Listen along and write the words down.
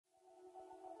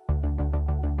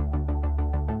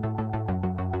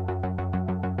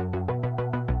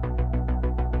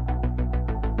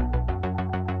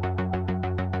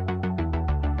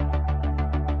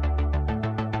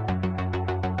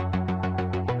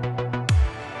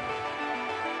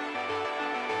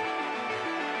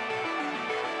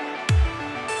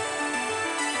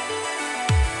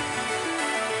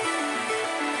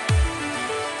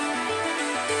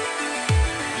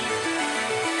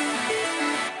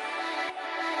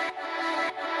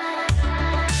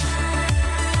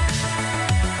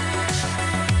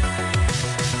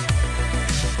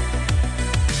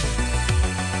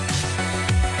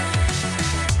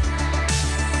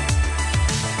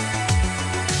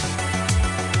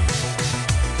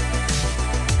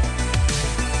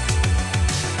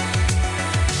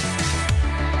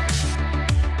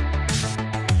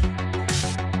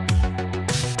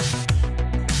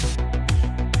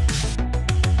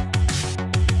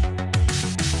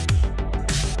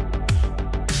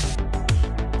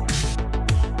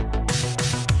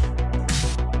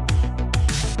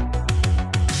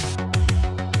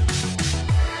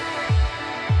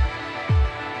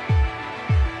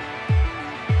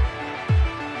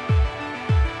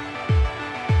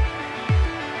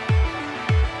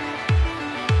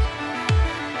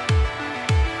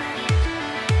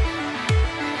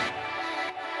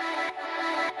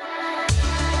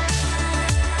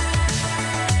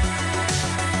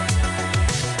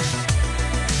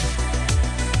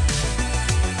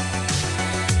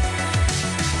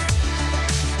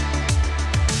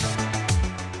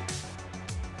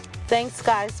Thanks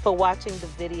guys for watching the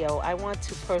video. I want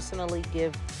to personally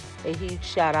give a huge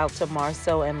shout out to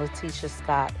Marcel and Letitia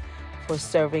Scott for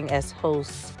serving as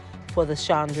hosts for the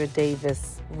Chandra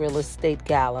Davis Real Estate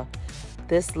Gala.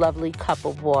 This lovely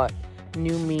couple brought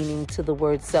new meaning to the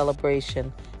word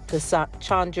celebration. The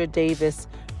Chandra Davis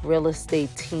Real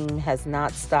Estate team has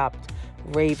not stopped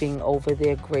raving over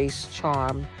their grace,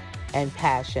 charm, and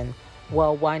passion.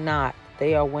 Well, why not?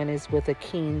 They are winners with a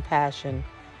keen passion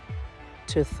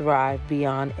to thrive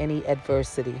beyond any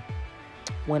adversity.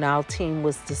 When our team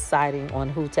was deciding on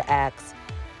who to ask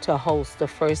to host, the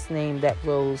first name that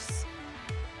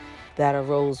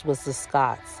arose was the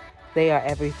Scotts. They are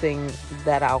everything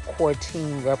that our core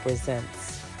team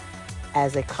represents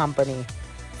as a company: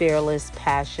 fearless,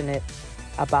 passionate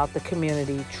about the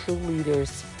community, true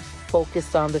leaders,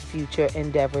 focused on the future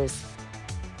endeavors,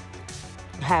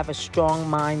 have a strong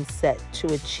mindset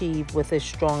to achieve with a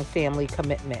strong family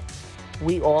commitment.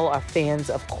 We all are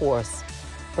fans, of course,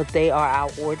 but they are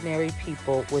our ordinary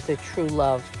people with a true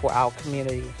love for our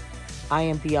community. I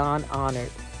am beyond honored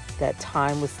that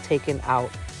time was taken out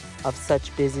of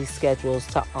such busy schedules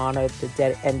to honor the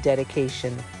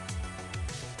dedication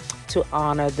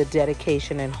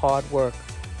and hard work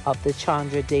of the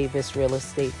Chandra Davis Real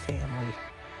Estate family.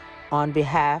 On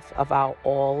behalf of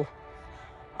all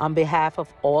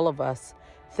of us,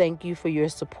 thank you for your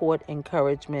support,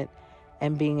 encouragement,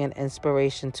 and being an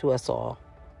inspiration to us all.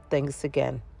 Thanks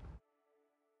again.